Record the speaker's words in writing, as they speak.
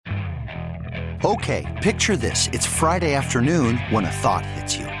Okay, picture this. It's Friday afternoon when a thought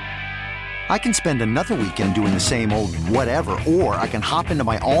hits you. I can spend another weekend doing the same old whatever, or I can hop into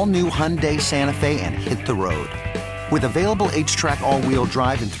my all-new Hyundai Santa Fe and hit the road. With available H-Track all-wheel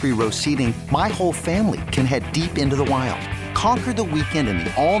drive and 3-row seating, my whole family can head deep into the wild. Conquer the weekend in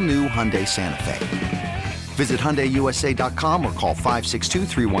the all-new Hyundai Santa Fe. Visit HyundaiUSA.com or call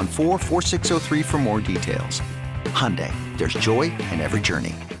 562-314-4603 for more details. Hyundai, there's joy in every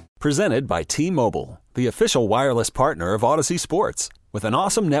journey. Presented by T-Mobile, the official wireless partner of Odyssey Sports. With an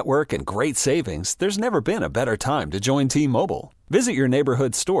awesome network and great savings, there's never been a better time to join T-Mobile. Visit your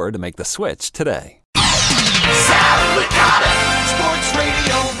neighborhood store to make the switch today. Sal Licata, Sports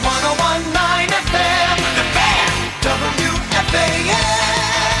Radio 101.9 FM, The Fan, WFAN.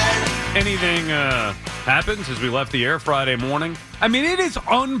 Anything happens as we left the air Friday morning? I mean, it is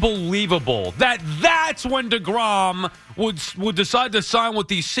unbelievable that's when DeGrom would decide to sign with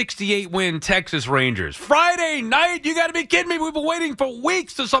the 68-win Texas Rangers. Friday night? You got to be kidding me. We've been waiting for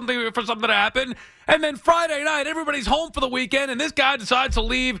weeks for something to happen. And then Friday night, everybody's home for the weekend, and this guy decides to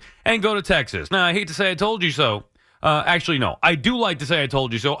leave and go to Texas. Now, I hate to say I told you so. Actually, no. I do like to say I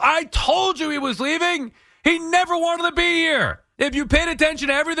told you so. I told you he was leaving. He never wanted to be here. If you paid attention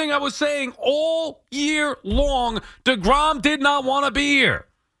to everything I was saying all year long, DeGrom did not want to be here.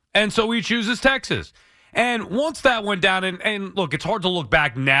 And so he chooses Texas. And once that went down, and look, it's hard to look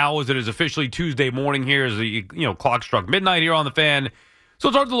back now as it is officially Tuesday morning here as the clock struck midnight here on the Fan. So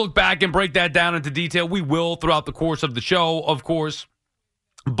it's hard to look back and break that down into detail. We will throughout the course of the show, of course.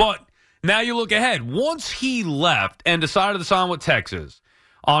 But now you look ahead. Once he left and decided to sign with Texas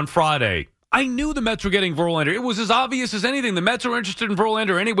on Friday, I knew the Mets were getting Verlander. It was as obvious as anything. The Mets are interested in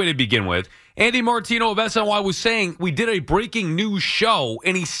Verlander anyway to begin with. Andy Martino of SNY was saying we did a breaking news show,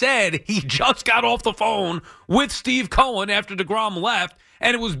 and he said he just got off the phone with Steve Cohen after DeGrom left,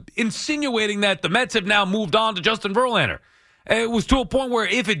 and it was insinuating that the Mets have now moved on to Justin Verlander. It was to a point where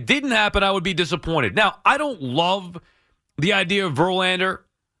if it didn't happen, I would be disappointed. Now, I don't love the idea of Verlander.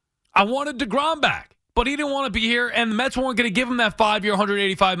 I wanted DeGrom back. But he didn't want to be here, and the Mets weren't going to give him that 5-year,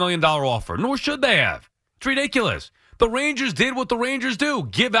 $185 million offer, nor should they have. It's ridiculous. The Rangers did what the Rangers do,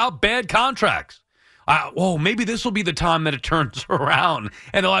 give out bad contracts. Maybe this will be the time that it turns around,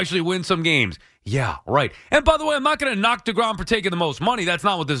 and they'll actually win some games. Yeah, right. And by the way, I'm not going to knock DeGrom for taking the most money. That's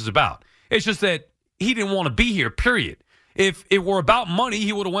not what this is about. It's just that he didn't want to be here, period. If it were about money,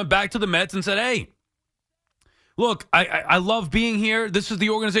 he would have went back to the Mets and said, hey, look, I love being here. This is the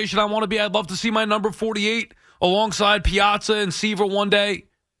organization I want to be. I'd love to see my number 48 alongside Piazza and Seaver one day.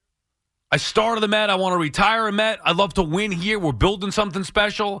 I started a Met. I want to retire a Met. I'd love to win here. We're building something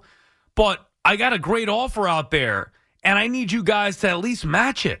special. But I got a great offer out there, and I need you guys to at least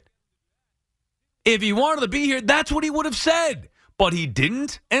match it. If he wanted to be here, that's what he would have said. But he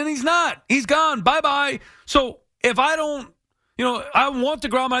didn't, and he's not. He's gone. Bye-bye. So if I don't, I want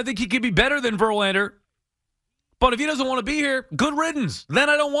DeGrom. I think he could be better than Verlander. But if he doesn't want to be here, good riddance. Then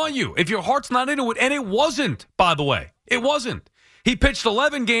I don't want you. If your heart's not into it, and it wasn't, by the way. It wasn't. He pitched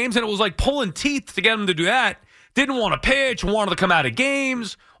 11 games, and it was like pulling teeth to get him to do that. Didn't want to pitch, wanted to come out of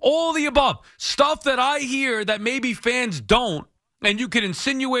games, all the above. Stuff that I hear that maybe fans don't, and you could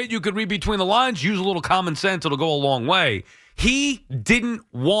insinuate, you could read between the lines, use a little common sense, it'll go a long way. He didn't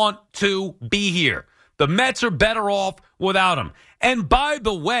want to be here. The Mets are better off without him. And by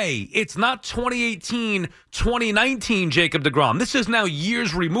the way, it's not 2018, 2019 Jacob deGrom. This is now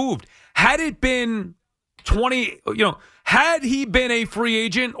years removed. Had it been had he been a free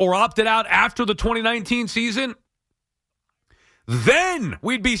agent or opted out after the 2019 season, then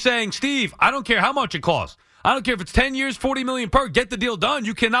we'd be saying, Steve, I don't care how much it costs. I don't care if it's 10 years, $40 million per, get the deal done.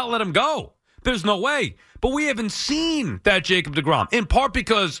 You cannot let him go. There's no way. But we haven't seen that Jacob deGrom, in part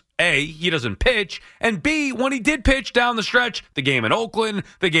because, A, he doesn't pitch, and B, when he did pitch down the stretch, the game in Oakland,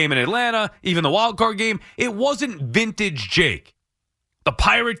 the game in Atlanta, even the wild card game, it wasn't vintage Jake. The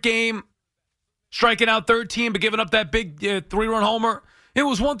Pirate game, striking out 13 but giving up that big 3-run homer, it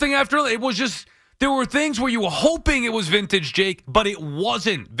was one thing after another. It was just, there were things where you were hoping it was vintage Jake, but it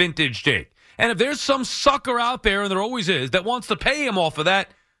wasn't vintage Jake. And if there's some sucker out there, and there always is, that wants to pay him off of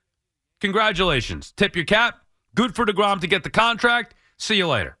that, congratulations. Tip your cap. Good for DeGrom to get the contract. See you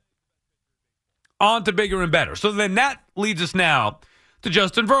later. On to bigger and better. So then that leads us now to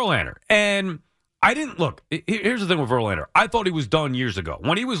Justin Verlander. And I didn't look. Here's the thing with Verlander. I thought he was done years ago.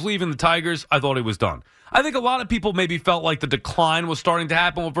 When he was leaving the Tigers, I thought he was done. I think a lot of people maybe felt like the decline was starting to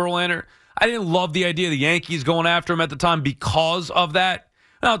happen with Verlander. I didn't love the idea of the Yankees going after him at the time because of that.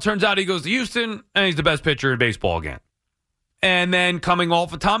 Now it turns out he goes to Houston, and he's the best pitcher in baseball again. And then coming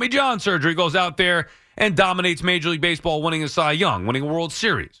off of Tommy John surgery, goes out there and dominates Major League Baseball, winning a Cy Young, winning a World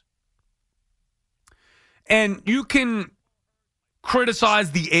Series. And you can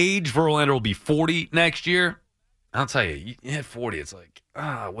criticize the age. Verlander will be 40 next year. I'll tell you, you hit 40, it's like,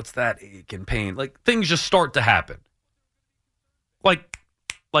 what's that ache and pain? Like, things just start to happen.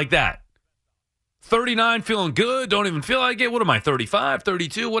 Like that. 39, feeling good, don't even feel like it. What am I, 35,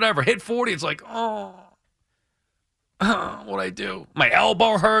 32, whatever. Hit 40, it's like, what'd I do? My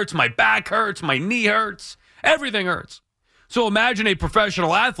elbow hurts, my back hurts, my knee hurts. Everything hurts. So imagine a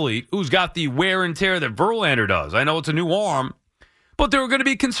professional athlete who's got the wear and tear that Verlander does. I know it's a new arm, but there are going to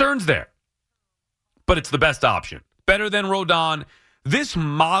be concerns there. But it's the best option. Better than Rodon. This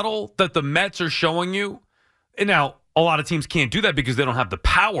model that the Mets are showing you, and now a lot of teams can't do that because they don't have the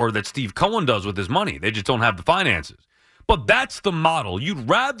power that Steve Cohen does with his money. They just don't have the finances. But that's the model. You'd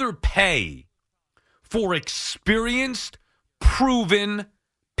rather pay for experienced, proven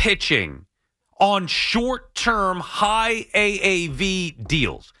pitching on short-term, high AAV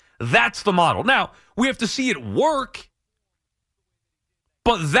deals. That's the model. Now, we have to see it work,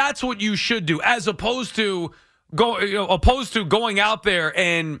 but that's what you should do, as opposed to going out there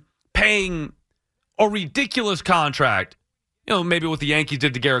and paying a ridiculous contract. Maybe what the Yankees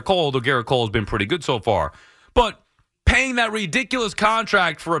did to Garrett Cole, though Garrett Cole has been pretty good so far. But paying that ridiculous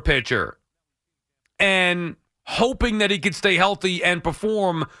contract for a pitcher and hoping that he could stay healthy and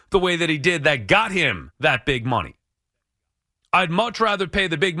perform the way that he did that got him that big money. I'd much rather pay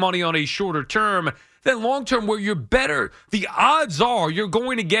the big money on a shorter term than long term where you're better. The odds are you're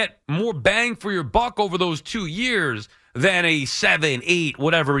going to get more bang for your buck over those 2 years than a 7, 8,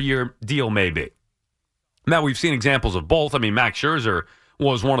 whatever year deal may be. Now, we've seen examples of both. I mean, Max Scherzer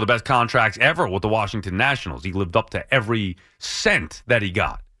was one of the best contracts ever with the Washington Nationals. He lived up to every cent that he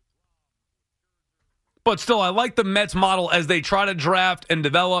got. But still, I like the Mets model as they try to draft and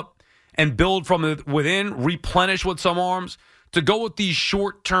develop and build from within, replenish with some arms, to go with these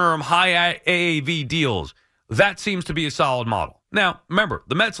short-term, high AAV deals. That seems to be a solid model. Now, remember,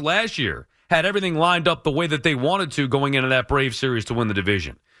 the Mets last year had everything lined up the way that they wanted to going into that Braves series to win the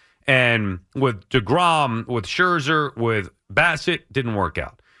division. And with DeGrom, with Scherzer, with Bassett, didn't work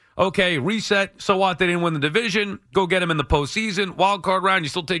out. Okay, reset. So what? They didn't win the division. Go get them in the postseason. Wild card round, you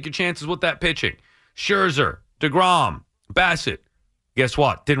still take your chances with that pitching. Scherzer, DeGrom, Bassett. Guess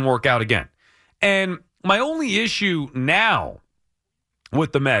what? Didn't work out again. And my only issue now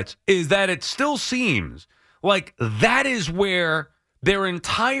with the Mets is that it still seems like that is where their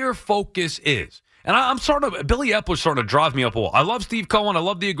entire focus is. And Billy Epler's starting to drive me up a wall. I love Steve Cohen. I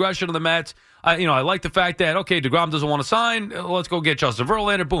love the aggression of the Mets. I like the fact that, okay, DeGrom doesn't want to sign. Let's go get Justin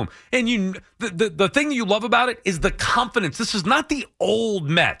Verlander. Boom. And the thing you love about it is the confidence. This is not the old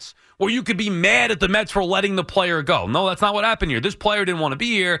Mets where you could be mad at the Mets for letting the player go. No, that's not what happened here. This player didn't want to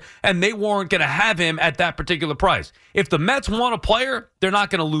be here, and they weren't going to have him at that particular price. If the Mets want a player, they're not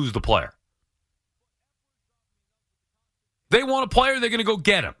going to lose the player. They want a player, they're going to go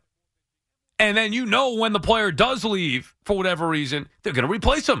get him. And then when the player does leave for whatever reason, they're going to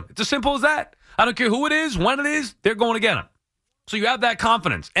replace him. It's as simple as that. I don't care who it is, when it is, they're going to get him. So you have that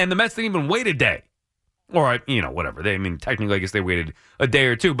confidence. And the Mets didn't even wait a day. Or, whatever. Technically, I guess they waited a day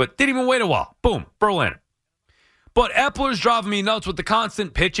or two, but didn't even wait a while. Boom, Verlander. But Epler's driving me nuts with the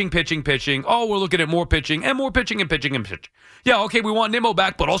constant pitching. Oh, we're looking at more pitching and more pitching and pitching and pitching. Yeah, okay, we want Nimmo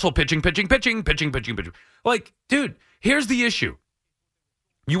back, but also pitching. Like, dude, here's the issue.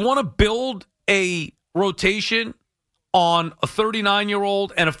 You want to build a rotation on a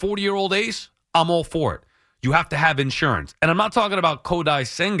 39-year-old and a 40-year-old ace? I'm all for it. You have to have insurance. And I'm not talking about Kodai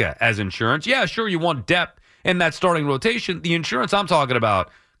Senga as insurance. Yeah, sure, you want depth in that starting rotation. The insurance I'm talking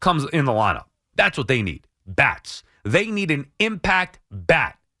about comes in the lineup. That's what they need. Bats. They need an impact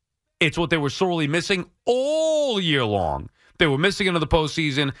bat. It's what they were sorely missing all year long. They were missing it into the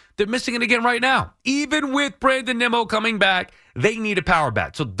postseason. They're missing it again right now. Even with Brandon Nimmo coming back, they need a power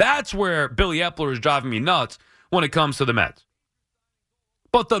bat. So that's where Billy Epler is driving me nuts when it comes to the Mets.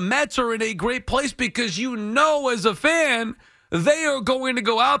 But the Mets are in a great place because as a fan, they are going to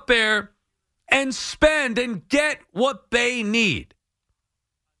go out there and spend and get what they need.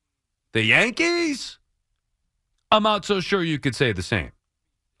 The Yankees? I'm not so sure you could say the same.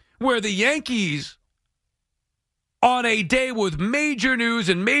 Where the Yankees, on a day with major news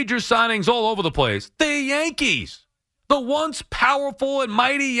and major signings all over the place, the Yankees, the once powerful and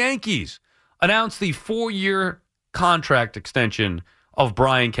mighty Yankees, announced the 4-year contract extension of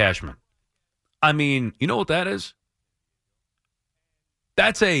Brian Cashman. I mean, you know what that is?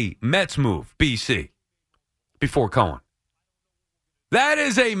 That's a Mets move, BC, before Cohen. That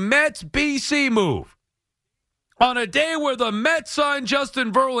is a Mets BC move. On a day where the Mets signed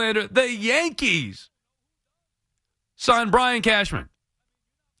Justin Verlander, the Yankees signed Brian Cashman.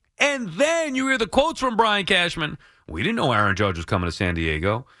 And then you hear the quotes from Brian Cashman. We didn't know Aaron Judge was coming to San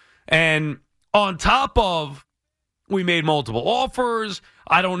Diego. And on top of, we made multiple offers.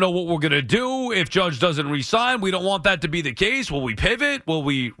 I don't know what we're going to do if Judge doesn't re-sign. We don't want that to be the case. Will we pivot? Will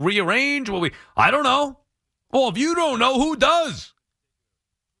we rearrange? I don't know. Well, if you don't know, who does?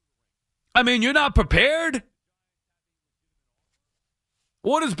 I mean, you're not prepared?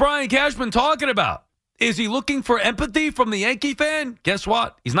 What is Brian Cashman talking about? Is he looking for empathy from the Yankee fan? Guess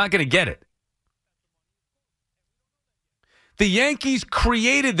what? He's not going to get it. The Yankees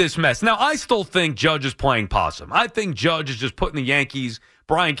created this mess. Now, I still think Judge is playing possum. I think Judge is just putting the Yankees,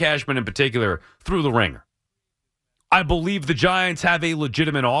 Brian Cashman in particular, through the ringer. I believe the Giants have a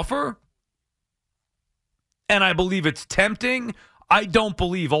legitimate offer, and I believe it's tempting. I don't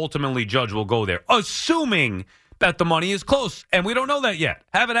believe ultimately Judge will go there, assuming that the money is close, and we don't know that yet.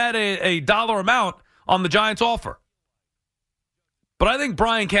 Haven't had a dollar amount on the Giants' offer. But I think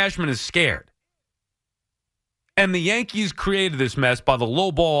Brian Cashman is scared. And the Yankees created this mess by the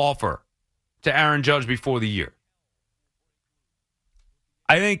low ball offer to Aaron Judge before the year.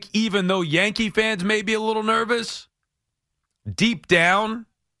 I think even though Yankee fans may be a little nervous, deep down,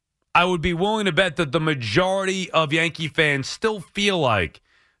 I would be willing to bet that the majority of Yankee fans still feel like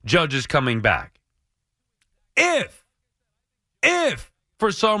Judge is coming back. If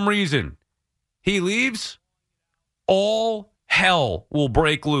for some reason he leaves, all hell will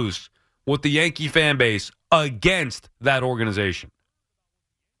break loose with the Yankee fan base against that organization.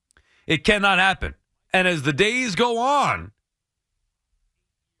 It cannot happen. And as the days go on,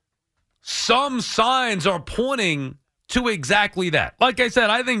 some signs are pointing to exactly that. Like I said,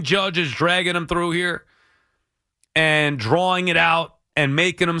 I think Judge is dragging him through here and drawing it out and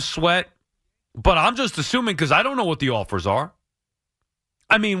making him sweat. But I'm just assuming because I don't know what the offers are.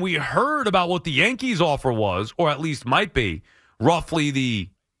 I mean, we heard about what the Yankees' offer was, or at least might be, roughly the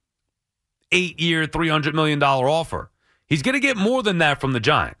 8-year, $300 million offer. He's going to get more than that from the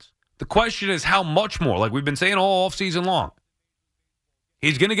Giants. The question is how much more, like we've been saying all offseason long.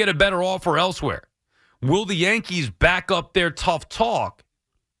 He's going to get a better offer elsewhere. Will the Yankees back up their tough talk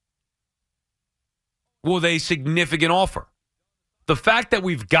with a significant offer? The fact that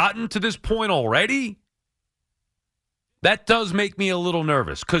we've gotten to this point already, that does make me a little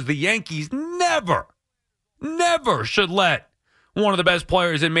nervous because the Yankees never should let one of the best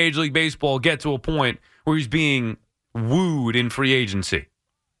players in Major League Baseball get to a point where he's being wooed in free agency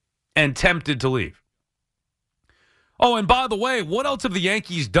and tempted to leave. Oh, and by the way, what else have the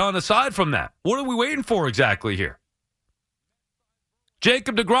Yankees done aside from that? What are we waiting for exactly here?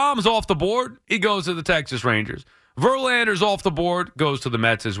 Jacob deGrom's off the board. He goes to the Texas Rangers. Verlander's off the board, goes to the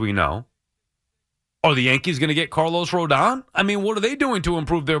Mets, as we know. Are the Yankees going to get Carlos Rodon? I mean, what are they doing to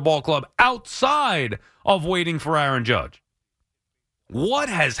improve their ball club outside of waiting for Aaron Judge? What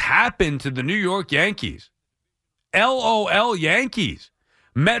has happened to the New York Yankees? LOL Yankees.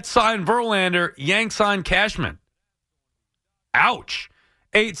 Mets signed Verlander, Yanks signed Cashman. Ouch.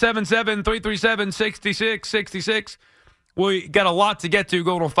 877-337-6666. We got a lot to get to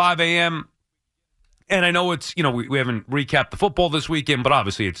going to 5 a.m. And I know it's, we haven't recapped the football this weekend, but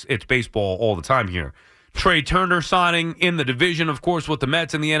obviously it's baseball all the time here. Trey Turner signing in the division, of course, with the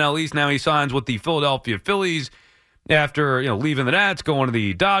Mets in the NL East. Now he signs with the Philadelphia Phillies after leaving the Nats, going to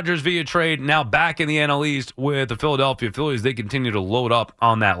the Dodgers via trade. Now back in the NL East with the Philadelphia Phillies. They continue to load up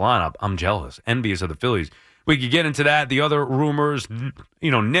on that lineup. I'm jealous, envious of the Phillies. We could get into that. The other rumors,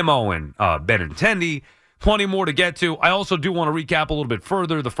 Nimmo and Benintendi. Plenty more to get to. I also do want to recap a little bit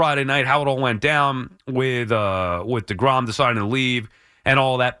further the Friday night, how it all went down with DeGrom deciding to leave and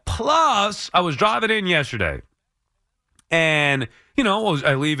all that. Plus, I was driving in yesterday, and,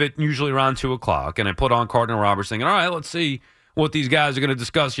 I leave it usually around 2 o'clock, and I put on Carton and Roberts thinking, all right, let's see what these guys are going to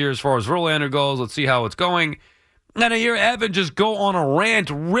discuss here as far as Verlander goes. Let's see how it's going. And I hear Evan just go on a rant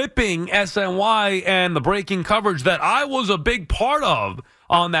ripping SNY and the breaking coverage that I was a big part of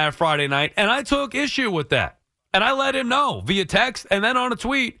on that Friday night, and I took issue with that. And I let him know via text and then on a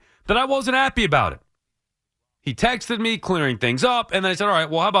tweet that I wasn't happy about it. He texted me clearing things up, and then I said, all right,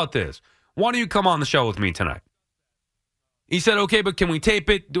 well, how about this? Why don't you come on the show with me tonight? He said, okay, but can we tape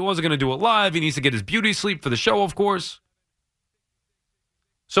it? He wasn't going to do it live. He needs to get his beauty sleep for the show, of course.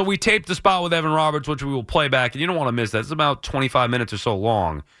 So we taped the spot with Evan Roberts, which we will play back, and you don't want to miss that. It's about 25 minutes or so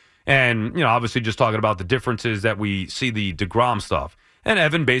long. And, obviously just talking about the differences that we see the DeGrom stuff. And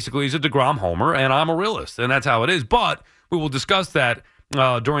Evan basically is a DeGrom homer, and I'm a realist, and that's how it is. But we will discuss that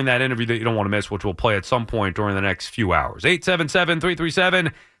during that interview that you don't want to miss, which we'll play at some point during the next few hours.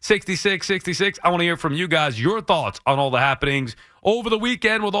 877-337-6666. I want to hear from you guys, your thoughts on all the happenings over the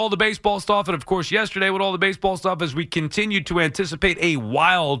weekend with all the baseball stuff, and of course yesterday with all the baseball stuff, as we continue to anticipate a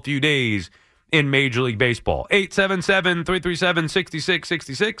wild few days in Major League Baseball.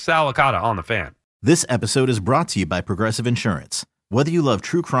 877-337-6666. Sal Licata on the Fan. This episode is brought to you by Progressive Insurance. Whether you love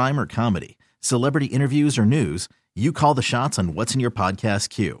true crime or comedy, celebrity interviews or news, you call the shots on what's in your podcast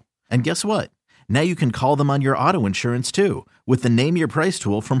queue. And guess what? Now you can call them on your auto insurance too with the Name Your Price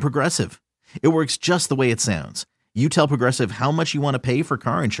tool from Progressive. It works just the way it sounds. You tell Progressive how much you want to pay for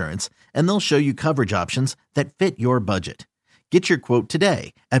car insurance, and they'll show you coverage options that fit your budget. Get your quote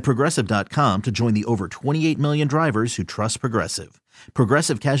today at Progressive.com to join the over 28 million drivers who trust Progressive.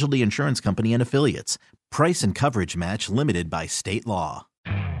 Progressive Casualty Insurance Company and Affiliates. Price and coverage match limited by state law.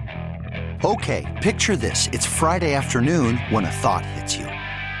 Okay, picture this. It's Friday afternoon when a thought hits you.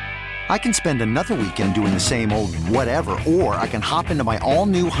 I can spend another weekend doing the same old whatever, or I can hop into my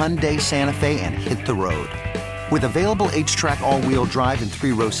all-new Hyundai Santa Fe and hit the road. With available H-Track all-wheel drive and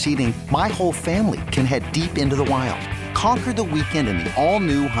 3-row seating, my whole family can head deep into the wild. Conquer the weekend in the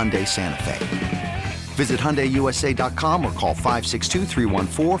all-new Hyundai Santa Fe. Visit HyundaiUSA.com or call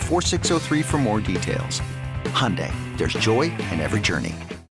 562-314-4603 for more details. Hyundai, there's joy in every journey.